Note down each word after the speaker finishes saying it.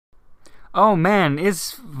Oh man,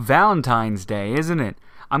 it's Valentine's Day, isn't it?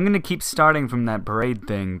 I'm gonna keep starting from that parade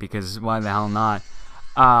thing because why the hell not?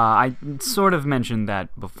 I sort of mentioned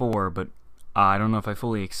that before, but I don't know if I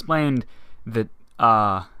fully explained that.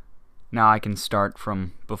 Now I can start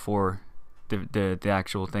from before the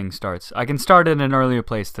actual thing starts. I can start at an earlier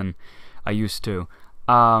place than I used to.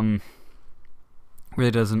 Really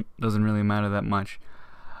doesn't really matter that much.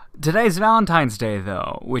 Today's Valentine's Day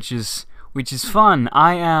though, which is fun.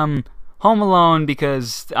 I am home alone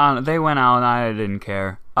because they went out and I didn't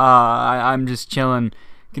care. I'm just chilling,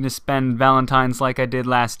 gonna spend Valentine's like I did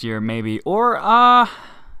last year maybe, or I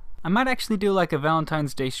might actually do like a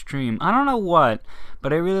Valentine's Day stream. I don't know what,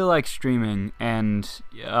 but I really like streaming, and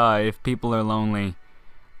if people are lonely,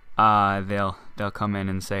 they'll come in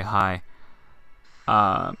and say hi.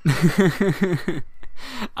 I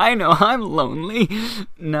know I'm lonely.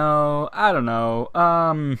 No, I don't know.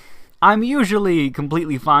 I'm usually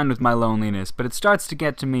completely fine with my loneliness, but it starts to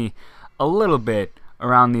get to me a little bit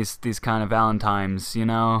around these kind of Valentines, you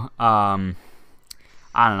know?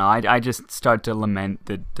 I don't know. I just start to lament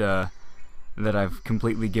that I've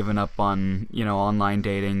completely given up on, online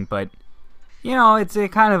dating, but it's a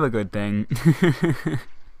kind of a good thing.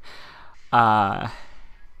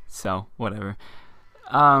 So whatever.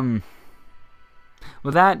 Well,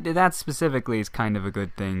 that specifically is kind of a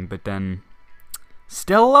good thing, but then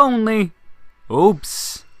still lonely.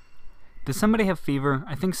 Oops. Does somebody have fever?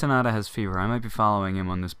 I think Sonata has fever. I might be following him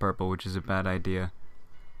on this purple, which is a bad idea.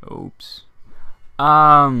 Oops.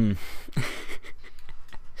 Oh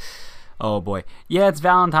boy. Yeah, it's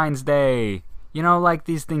Valentine's Day. Like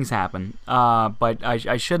these things happen. But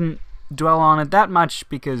I shouldn't dwell on it that much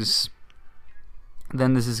because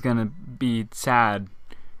then this is gonna be sad.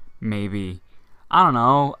 Maybe. I don't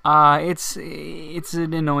know. It's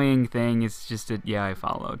an annoying thing. It's just yeah, I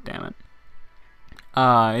followed. Damn it.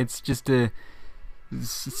 It's just a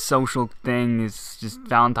social thing. It's just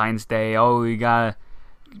Valentine's Day. Oh, you gotta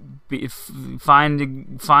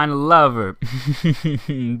find a lover,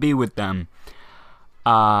 be with them.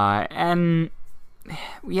 And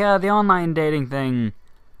yeah, the online dating thing.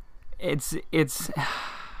 It's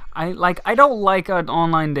I don't like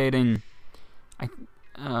online dating.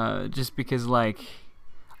 Just because I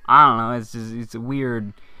don't know, it's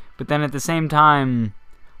weird. But then at the same time,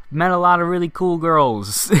 I've met a lot of really cool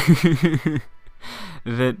girls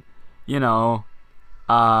that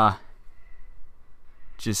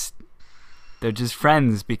they're just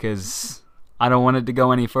friends because I don't want it to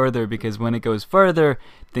go any further, because when it goes further,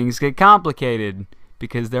 things get complicated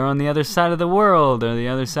because they're on the other side of the world or the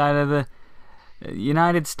other side of the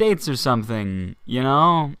United States or something,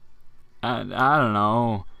 I don't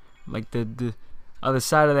know, like the other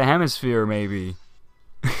side of the hemisphere, maybe.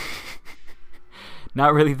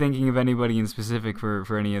 Not really thinking of anybody in specific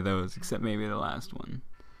for any of those, except maybe the last one.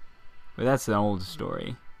 But that's an old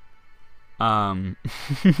story.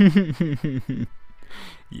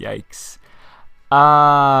 Yikes.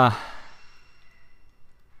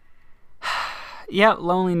 Yeah,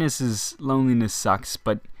 loneliness sucks,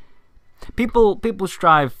 but people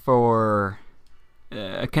strive for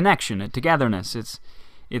a connection, a togetherness.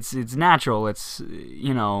 It's natural. It's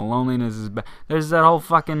loneliness is there's that whole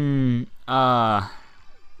fucking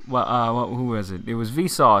who was it? It was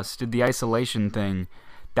Vsauce did the isolation thing.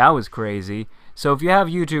 That was crazy. So if you have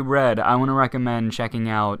YouTube Red, I want to recommend checking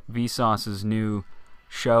out Vsauce's new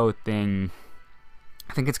show thing.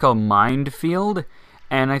 I think it's called Mindfield,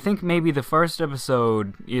 and I think maybe the first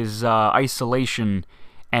episode is isolation,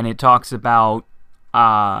 and it talks about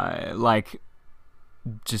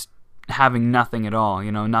just having nothing at all,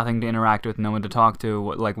 nothing to interact with, no one to talk to,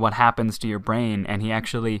 what happens to your brain. And he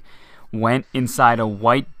actually went inside a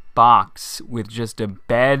white box with just a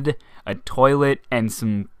bed, a toilet, and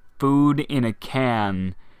some food in a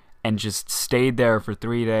can, and just stayed there for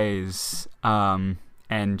 3 days, and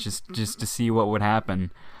just to see what would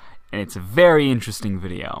happen. And it's a very interesting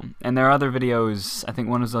video. And there are other videos. I think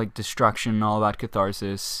one was like Destruction, all about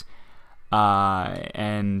catharsis,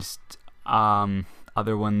 and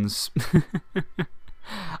other ones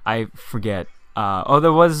I forget.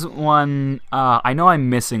 There was one. I know I'm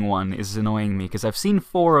missing one. Is annoying me because I've seen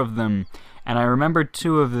 4 of them, and I remember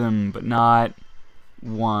 2 of them, but not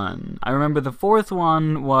 1. I remember the 4th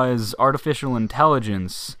one was artificial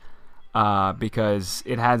intelligence, because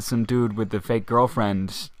it had some dude with the fake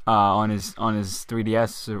girlfriend on his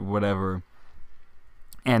 3DS or whatever,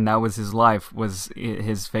 and that was his life, was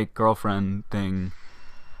his fake girlfriend thing.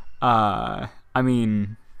 I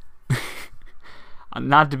mean,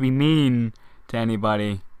 not to be mean to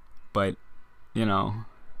anybody, but,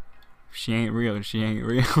 she ain't real, she ain't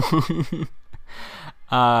real.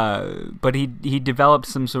 But he developed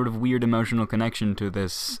some sort of weird emotional connection to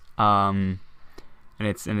this, and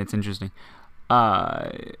it's interesting.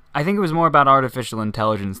 I think it was more about artificial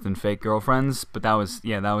intelligence than fake girlfriends, but that was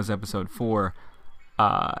episode 4.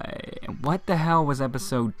 What the hell was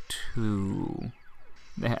episode 2?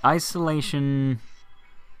 The isolation.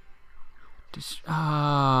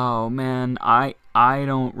 Oh man, I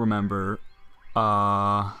don't remember.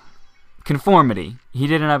 Conformity. He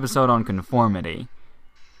did an episode on conformity,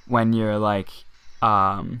 when you're like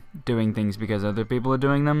doing things because other people are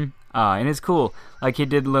doing them, and it's cool. Like he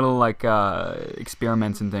did little like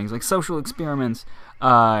experiments and things, like social experiments,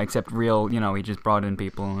 except real. He just brought in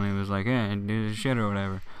people and he was like, "Hey, do this shit or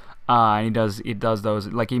whatever." And he does those,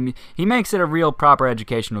 like he makes it a real proper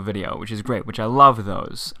educational video, which is great, which I love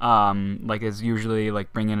those. Like it's usually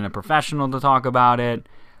like bring in a professional to talk about it,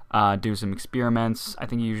 do some experiments. I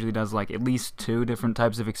think he usually does like at least 2 different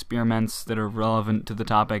types of experiments that are relevant to the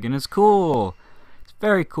topic, and it's cool. It's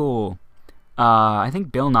very cool. I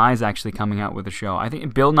think Bill Nye's actually coming out with a show. I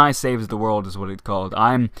think Bill Nye Saves the World is what it's called.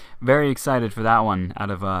 I'm very excited for that one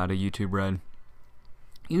out of YouTube Red.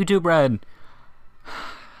 YouTube Red.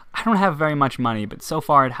 I don't have very much money, but so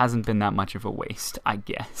far it hasn't been that much of a waste, I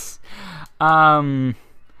guess. Because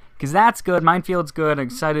that's good. Minefield's good. I'm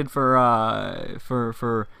excited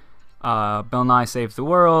for Bill Nye Saves the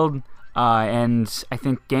World. And I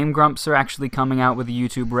think Game Grumps are actually coming out with a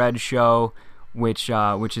YouTube Red show, which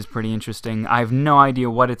is pretty interesting. I have no idea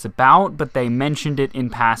what it's about, but they mentioned it in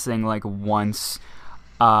passing like once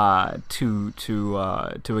to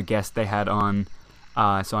a guest they had on.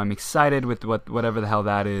 So I'm excited with whatever the hell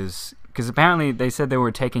that is, because apparently they said they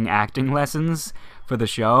were taking acting lessons for the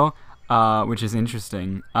show, which is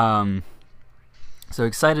interesting. So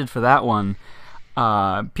excited for that one.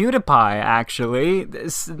 PewDiePie, actually,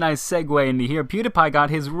 this is a nice segue into here. PewDiePie got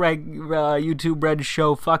his YouTube Red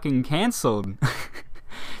show fucking cancelled.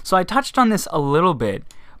 So I touched on this a little bit,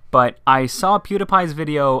 but I saw PewDiePie's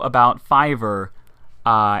video about Fiverr,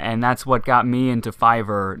 and that's what got me into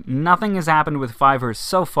Fiverr. Nothing has happened with Fiverr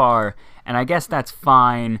so far, and I guess that's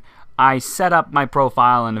fine. I set up my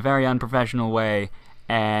profile in a very unprofessional way,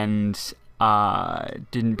 and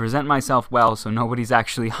didn't present myself well, so nobody's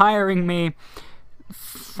actually hiring me.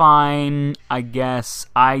 Fine, I guess.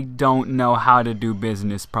 I don't know how to do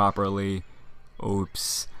business properly.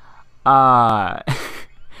 Oops. But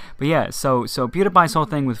yeah, so PewDiePie's whole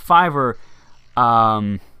thing with Fiverr,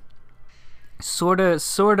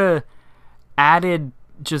 sorta added,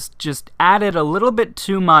 just added a little bit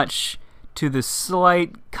too much to the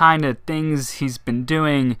slight kind of things he's been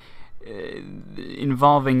doing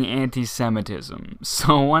involving anti-Semitism.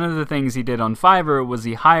 So one of the things he did on Fiverr was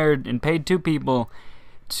he hired and paid 2 people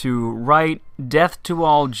to write "Death to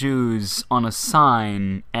all Jews" on a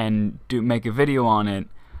sign and make a video on it.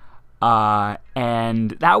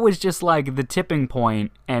 And that was just like the tipping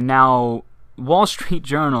point, and now Wall Street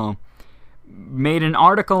Journal made an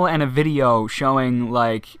article and a video showing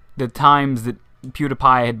like the times that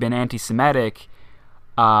PewDiePie had been anti-Semitic,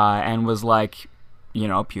 and was like,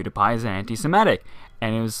 PewDiePie is anti-Semitic,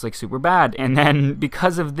 and it was like super bad. And then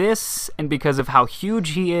because of this, and because of how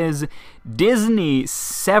huge he is, Disney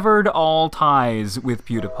severed all ties with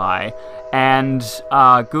PewDiePie, and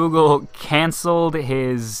Google canceled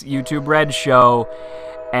his YouTube Red show,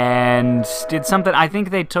 and did something. I think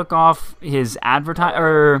they took off his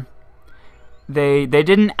they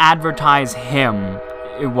didn't advertise him.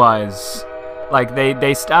 It was like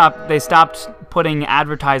they stopped putting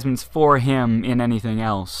advertisements for him in anything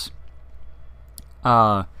else.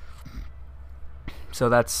 So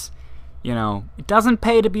that's, it doesn't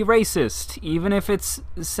pay to be racist, even if it's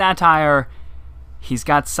satire. He's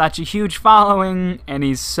got such a huge following, and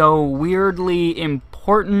he's so weirdly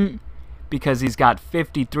important because he's got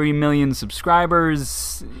 53 million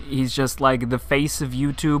subscribers. He's just like the face of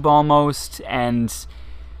YouTube almost, and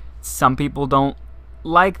some people don't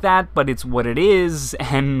like that, but it's what it is.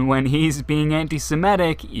 And when he's being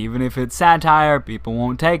anti-Semitic, even if it's satire, people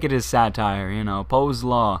won't take it as satire. Poe's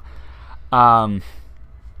law. Poe's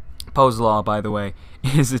law, by the way,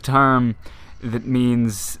 is a term that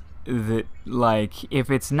means that, like, if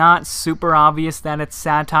it's not super obvious that it's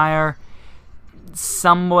satire,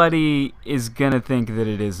 somebody is gonna think that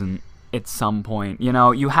it isn't at some point.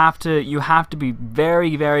 You have to be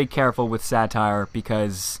very, very careful with satire,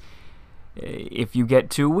 because if you get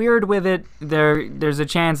too weird with it, there's a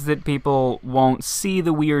chance that people won't see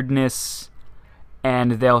the weirdness,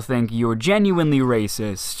 and they'll think you're genuinely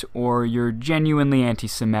racist, or you're genuinely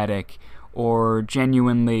anti-Semitic, or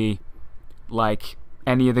genuinely like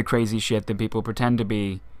any of the crazy shit that people pretend to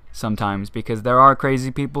be sometimes, because there are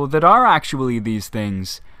crazy people that are actually these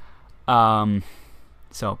things. So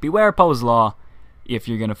beware Poe's Law if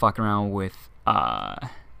you're gonna fuck around with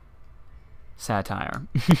satire.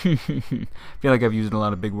 I feel like I've used a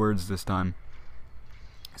lot of big words this time.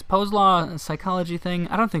 Is Poe's Law a psychology thing?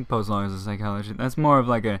 I don't think Poe's Law is a psychology. That's more of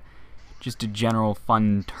like just a general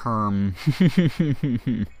fun term.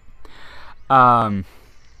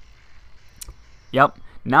 Yep.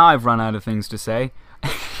 Now I've run out of things to say.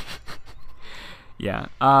 Yeah.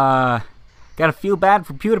 Gotta feel bad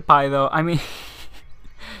for PewDiePie though. I mean,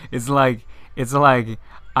 it's like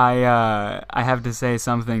I have to say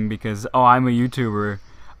something because I'm a YouTuber.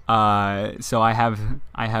 So I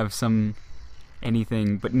have some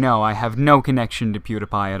anything, but no, I have no connection to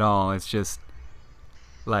PewDiePie at all. It's just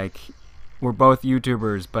like we're both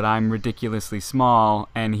YouTubers, but I'm ridiculously small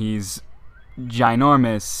and he's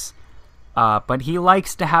ginormous. But he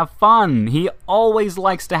likes to have fun. He always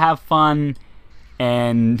likes to have fun,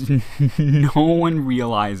 and no one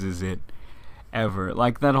realizes it ever.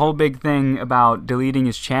 Like that whole big thing about deleting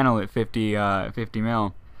his channel at 50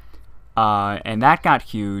 mil, and that got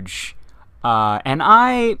huge. And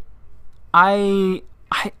I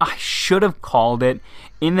should have called it.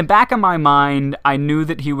 In the back of my mind, I knew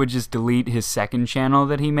that he would just delete his second channel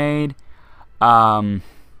that he made.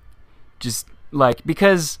 Just like,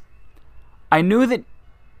 because I knew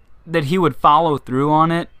that he would follow through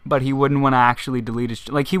on it, but he wouldn't want to actually delete his...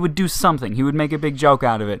 Like, he would do something. He would make a big joke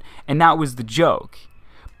out of it, and that was the joke.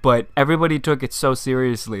 But everybody took it so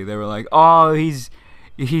seriously. They were like, oh, he's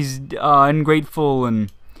ungrateful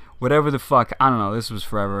and whatever the fuck. I don't know. This was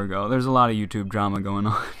forever ago. There's a lot of YouTube drama going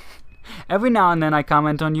on. Every now and then I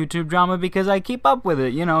comment on YouTube drama because I keep up with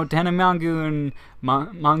it. You know, Tana Mangu and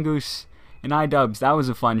Mongoose and iDubbbz. That was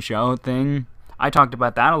a fun show thing. I talked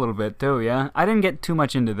about that a little bit too, yeah. I didn't get too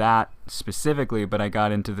much into that specifically, but I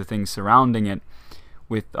got into the things surrounding it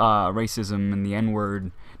with racism and the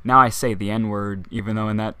N-word. Now I say the N-word, even though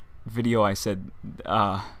in that video I said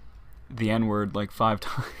the N-word like 5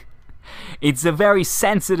 times. It's a very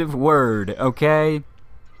sensitive word, okay?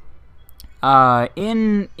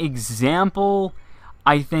 In example,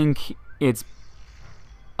 I think it's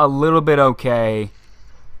a little bit okay,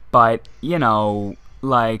 but, you know,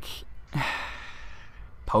 like...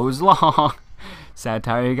 Poe's Law,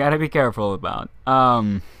 satire you gotta be careful about.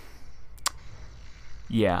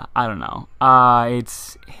 Yeah, I don't know.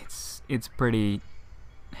 It's pretty.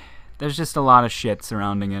 There's just a lot of shit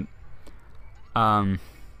surrounding it. I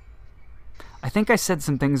think I said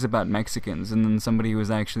some things about Mexicans, and then somebody who was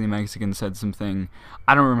actually Mexican said something.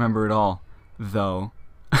 I don't remember it all, though.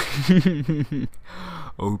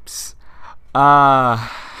 Oops.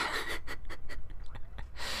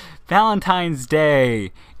 Valentine's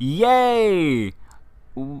Day! Yay!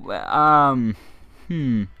 I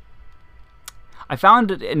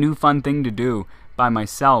found a new fun thing to do by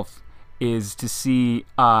myself is to see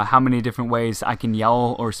how many different ways I can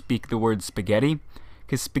yell or speak the word spaghetti.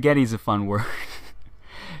 Because spaghetti's a fun word.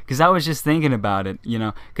 Because I was just thinking about it, you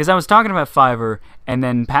know. Because I was talking about Fiverr, and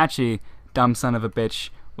then Patchy, dumb son of a bitch,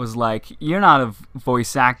 was like, you're not a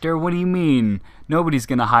voice actor, what do you mean? Nobody's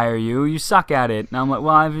gonna hire you, you suck at it. And I'm like,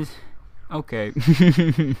 well, okay.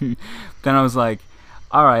 Then I was like,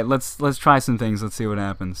 alright, let's try some things, let's see what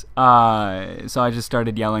happens. So I just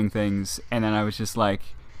started yelling things, and then I was just like,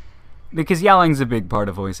 because yelling's a big part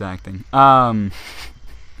of voice acting.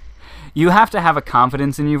 You have to have a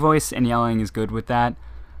confidence in your voice, and yelling is good with that.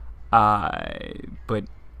 I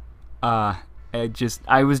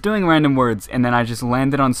was doing random words, and then I just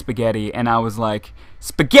landed on spaghetti, and I was like,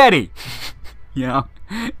 spaghetti! You know?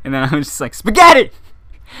 And then I was just like, spaghetti!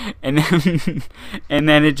 And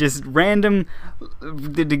then it just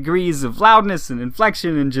the degrees of loudness and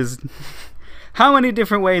inflection and just, how many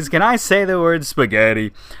different ways can I say the word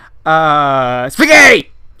spaghetti?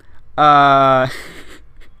 Spaghetti!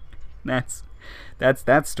 That's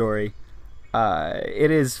that story.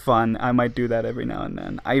 It is fun. I might do that every now and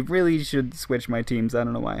then. I really should switch my teams. I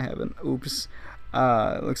don't know why I haven't. Oops.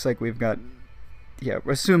 Looks like we've got, yeah,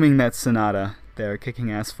 assuming that's Sonata there,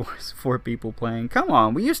 kicking ass for 4 people playing. Come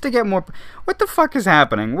on, we used to get more. What the fuck is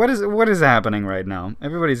happening? What is happening right now?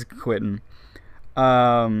 Everybody's quitting.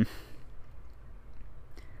 What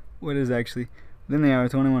is actually within the hour?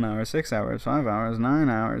 21 hours, 6 hours, 5 hours, 9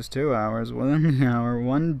 hours, 2 hours, within the hour,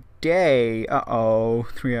 1 day.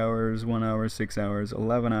 3 hours, 1 hour, 6 hours,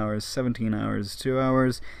 11 hours, 17 hours, 2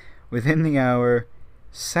 hours, within the hour,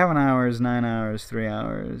 7 hours, 9 hours, 3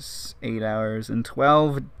 hours, 8 hours, and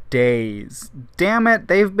 12 days. Damn it,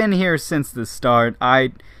 they've been here since the start.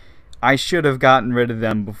 I should have gotten rid of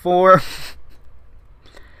them before.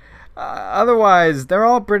 Otherwise, they're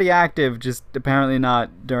all pretty active, just apparently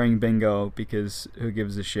not during bingo, because who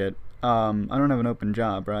gives a shit? I don't have an open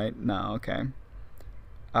job, right? No, okay.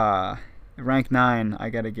 Rank 9, I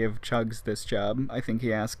gotta give Chugs this job. I think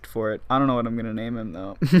he asked for it. I don't know what I'm gonna name him,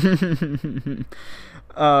 though.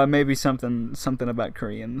 Maybe something about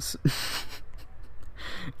Koreans.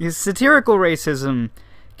 Satirical racism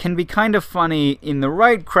can be kind of funny in the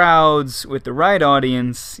right crowds, with the right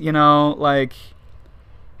audience, you know, like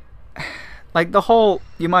the whole,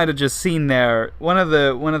 you might have just seen there, one of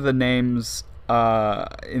the names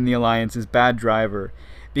in the Alliance is Bad Driver,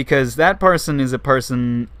 because that person is a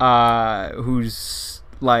person who's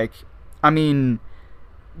like, I mean,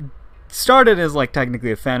 started as like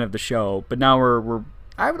technically a fan of the show, but now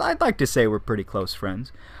I'd like to say we're pretty close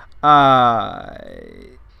friends.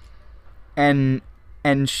 And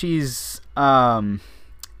she's what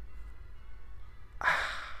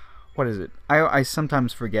is it? I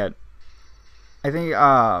sometimes forget. I think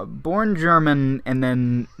born German and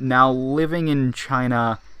then now living in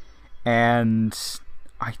China, and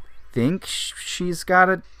I think she's got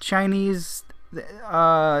a Chinese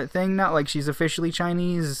thing now, like she's officially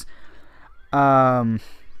Chinese.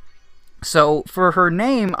 So for her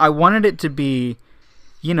name, I wanted it to be,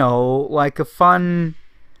 you know, like a fun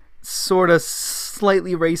sort of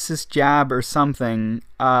slightly racist jab or something,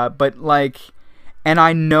 but like, and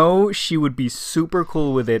I know she would be super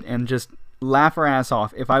cool with it and just laugh her ass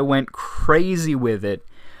off if I went crazy with it.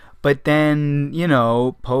 But then, you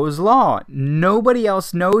know, Poe's Law, nobody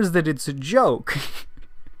else knows that it's a joke.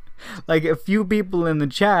 Like a few people in the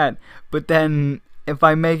chat, but then if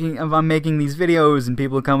I'm making these videos and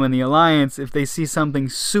people come in the Alliance, if they see something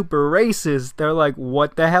super racist, they're like,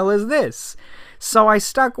 what the hell is this? So I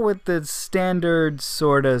stuck with the standard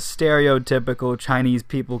sort of stereotypical Chinese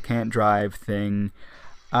people can't drive thing,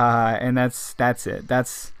 and that's it.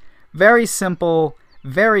 That's very simple,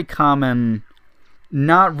 very common,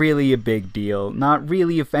 not really a big deal, not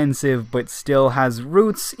really offensive, but still has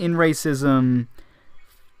roots in racism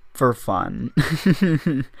for fun.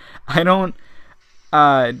 I don't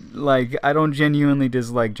genuinely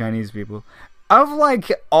dislike Chinese people. Of like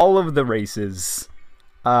all of the races,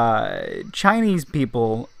 Chinese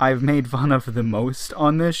people I've made fun of the most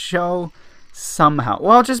on this show somehow.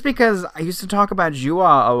 Well, just because I used to talk about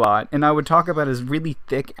Zhua a lot, and I would talk about his really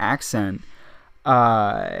thick accent,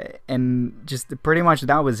 and just pretty much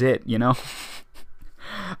that was it, you know.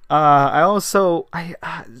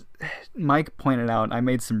 Mike pointed out I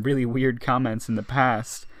made some really weird comments in the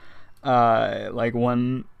past, like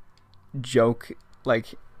one joke,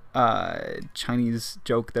 like Chinese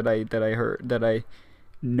joke that I heard, that I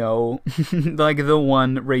know, like the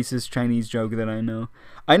one racist Chinese joke that I know.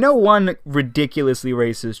 I know one ridiculously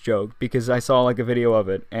racist joke because I saw like a video of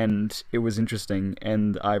it and it was interesting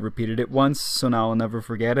and I repeated it once, so now I'll never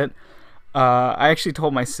forget it. I actually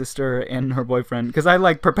told my sister and her boyfriend, because I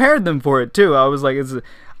like prepared them for it too. I was like, I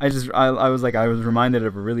was reminded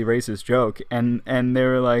of a really racist joke, and they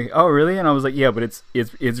were like, oh really? And I was like, yeah, but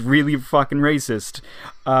it's really fucking racist.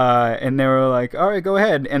 And they were like, all right, go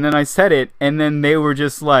ahead. And then I said it, and then they were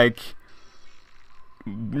just like,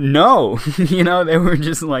 no, you know, they were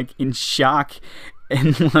just like in shock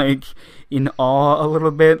and like in awe a little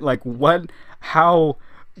bit, like what, how.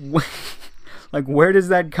 Like, where does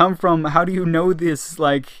that come from? How do you know this?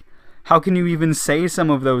 Like, how can you even say some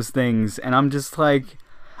of those things? And I'm just like,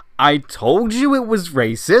 I told you it was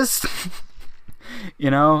racist. You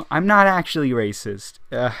know, I'm not actually racist.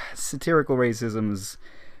 Satirical racism is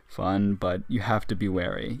fun, but you have to be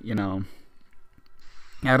wary, you know.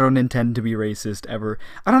 I don't intend to be racist ever.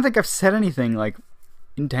 I don't think I've said anything, like,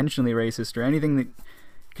 intentionally racist or anything that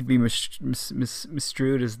could be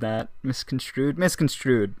misconstrued as that. Misconstrued.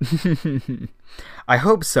 I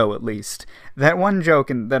hope so, at least. That one joke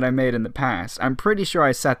that I made in the past, I'm pretty sure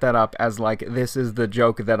I set that up as like, this is the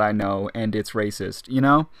joke that I know and it's racist, you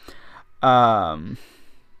know? I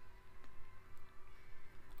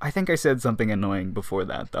think I said something annoying before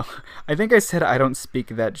that, though. I think I said I don't speak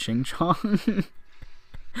that Xinjiang.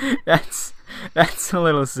 That's a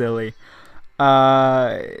little silly.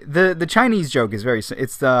 The Chinese joke is very,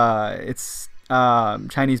 it's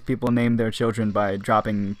Chinese people name their children by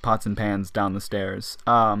dropping pots and pans down the stairs.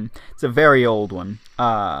 It's a very old one.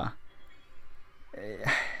 I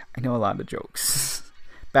know a lot of jokes.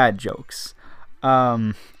 Bad jokes.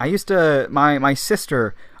 I used to, my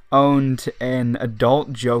sister owned an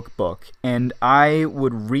adult joke book, and I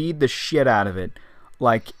would read the shit out of it,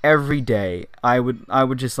 like, every day. I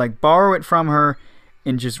would just, like, borrow it from her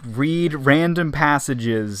and just read random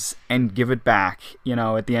passages and give it back, you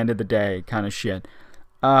know, at the end of the day, kind of shit.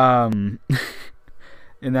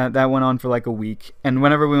 And that went on for like a week. And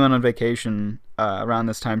whenever we went on vacation around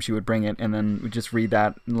this time, she would bring it, and then we'd just read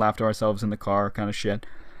that and laugh to ourselves in the car, kind of shit.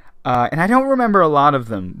 And I don't remember a lot of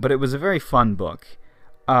them, but it was a very fun book.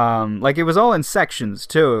 Like it was all in sections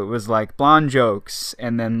too. It was like blonde jokes,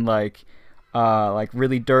 and then like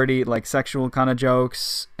really dirty, like sexual kind of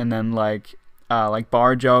jokes, and then like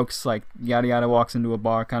bar jokes, like yada yada walks into a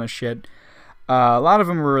bar kind of shit. A lot of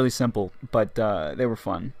them were really simple, but they were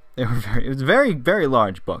fun. It was a very, very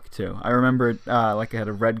large book too. I remember it like it had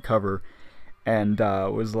a red cover, and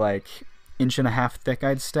was like 1.5 inches thick.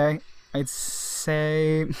 I'd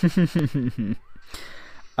say.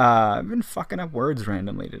 I've been fucking up words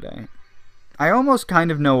randomly today. I almost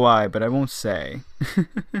kind of know why, but I won't say.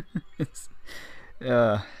 It's,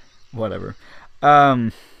 whatever. Yeah,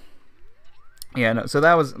 no. So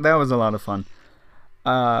that was a lot of fun.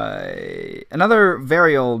 Another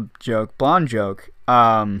very old joke, blonde joke,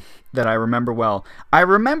 that I remember well. I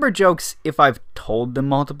remember jokes if I've told them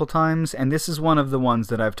multiple times, and this is one of the ones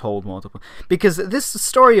that I've told multiple. Because this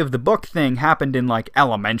story of the book thing happened in, like,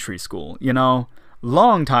 elementary school, you know?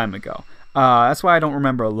 Long time ago. That's why I don't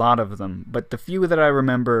remember a lot of them, but the few that I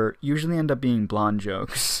remember usually end up being blonde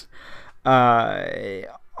jokes.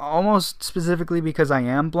 Almost specifically because I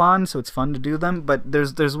am blonde, so it's fun to do them, but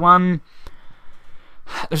there's one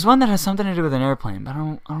that has something to do with an airplane, but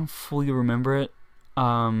I don't fully remember it.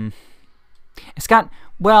 It's got,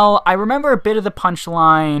 well, I remember a bit of the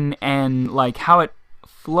punchline and like how it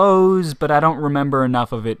flows, but I don't remember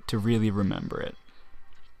enough of it to really remember it.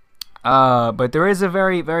 But there is a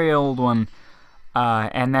very, very old one,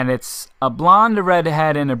 and then it's a blonde, a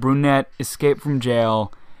redhead, and a brunette escape from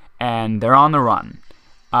jail, and they're on the run.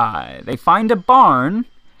 They find a barn,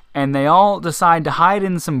 and they all decide to hide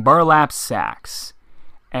in some burlap sacks.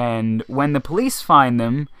 And when the police find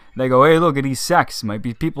them, they go, hey, look at these sacks. Might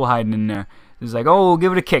be people hiding in there. He's like, oh, we'll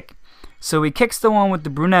give it a kick. So he kicks the one with the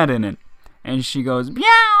brunette in it. And she goes,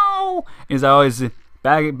 meow. He's like, oh, it's a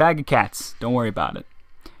bag of cats. Don't worry about it.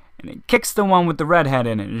 And he kicks the one with the redhead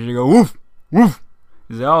in it. And she goes, woof, woof.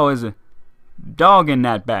 He's like, oh, there's a dog in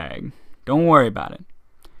that bag. Don't worry about it.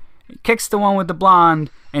 He kicks the one with the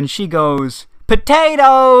blonde. And she goes,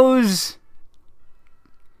 potatoes.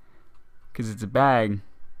 Because it's a bag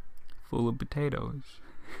full of potatoes.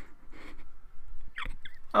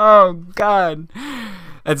 Oh, God.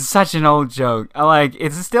 That's such an old joke.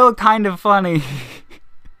 It's still kind of funny.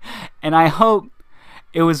 And I hope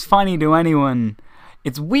it was funny to anyone.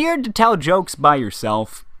 It's weird to tell jokes by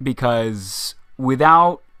yourself because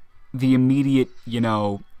without the immediate,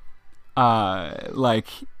 like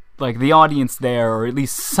the audience there, or at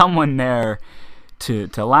least someone there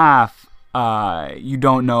to laugh, you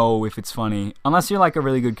don't know if it's funny unless you're like a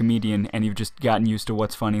really good comedian and you've just gotten used to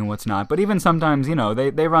what's funny and what's not. But even sometimes,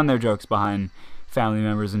 they run their jokes behind family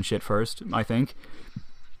members and shit first, I think.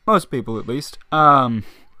 Most people, at least.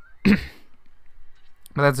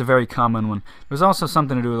 But that's a very common one. There's also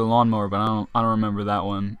something to do with a lawnmower, but I don't remember that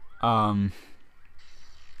one.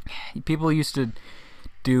 People used to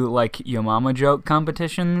do like yo mama joke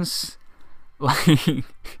competitions. Like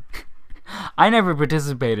I never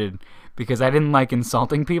participated because I didn't like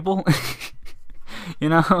insulting people.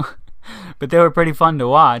 But they were pretty fun to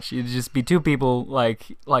watch. It'd just be two people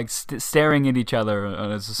staring at each other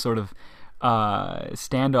as a sort of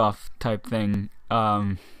standoff type thing.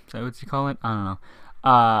 Is that what you call it? I don't know.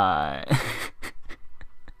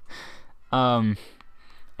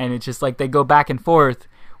 And it's just like they go back and forth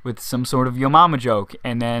with some sort of yo mama joke,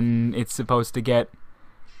 and then it's supposed to get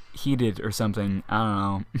heated or something. I don't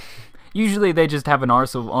know. Usually they just have an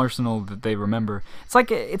arsenal that they remember. It's like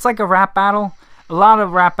a rap battle. A lot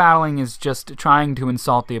of rap battling is just trying to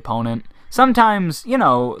insult the opponent. Sometimes,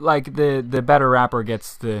 like the better rapper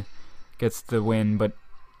gets the win, but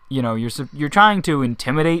you're trying to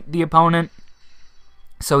intimidate the opponent.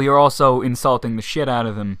 So you're also insulting the shit out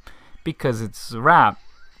of them because it's rap.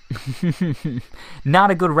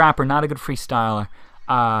 Not a good rapper, not a good freestyler.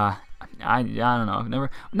 I don't know. I've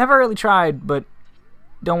never really tried, but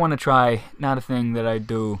don't want to try. Not a thing that I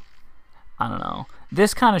do. I don't know.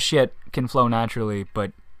 This kind of shit can flow naturally,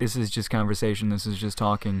 but this is just conversation. This is just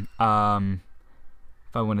talking. If I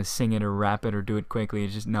want to sing it or rap it or do it quickly,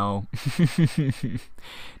 it's just no.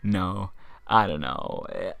 No. I don't know.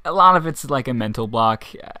 A lot of it's like a mental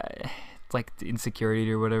block. It's like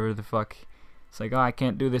insecurity or whatever the fuck. It's like, oh, I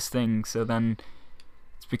can't do this thing, so then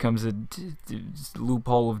it becomes a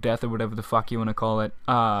loophole of death or whatever the fuck you want to call it.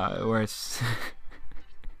 Where it's...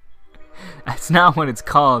 That's not what it's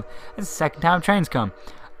called. That's the second time trains come.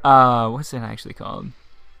 What's it actually called?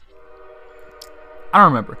 I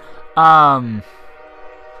don't remember.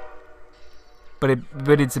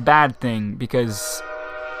 but it's a bad thing because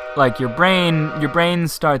like your brain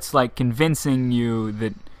starts like convincing you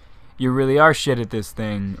that you really are shit at this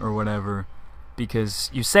thing or whatever, because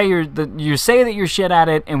you say that you're shit at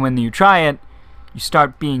it, and when you try it, you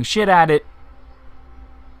start being shit at it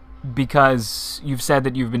because you've said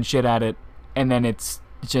that you've been shit at it, and then it's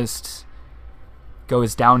just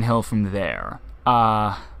goes downhill from there.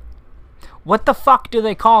 What the fuck do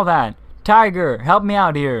they call that? Tiger, help me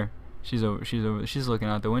out here. She's looking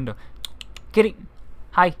out the window. Kitty,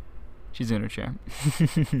 hi. She's in her chair.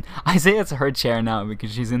 I say it's her chair now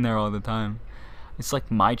because she's in there all the time. It's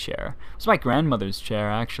like my chair. It's my grandmother's chair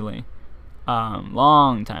actually.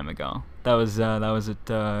 Long time ago. That was at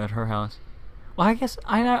her house. Well, I guess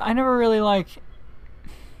I never really like.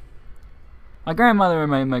 My grandmother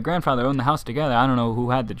and my grandfather owned the house together. I don't know who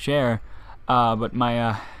had the chair, but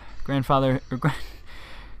my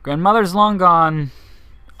grandmother's long gone.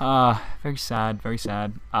 Very sad, very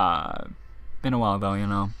sad. Been a while though, you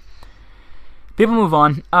know. People move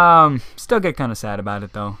on. Still get kind of sad about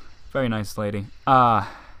it though. Very nice lady. And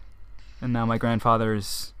now my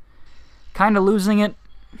grandfather's kind of losing it.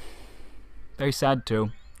 Very sad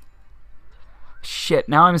too. Shit,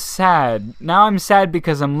 now I'm sad. Now I'm sad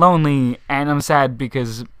because I'm lonely, and I'm sad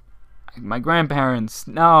because my grandparents.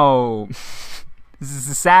 No. This is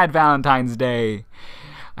a sad Valentine's Day.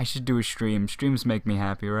 I should do a stream. Streams make me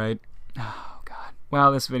happy, right? Oh, God.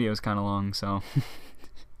 Well, this video is kind of long, so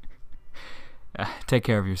take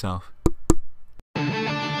care of yourself.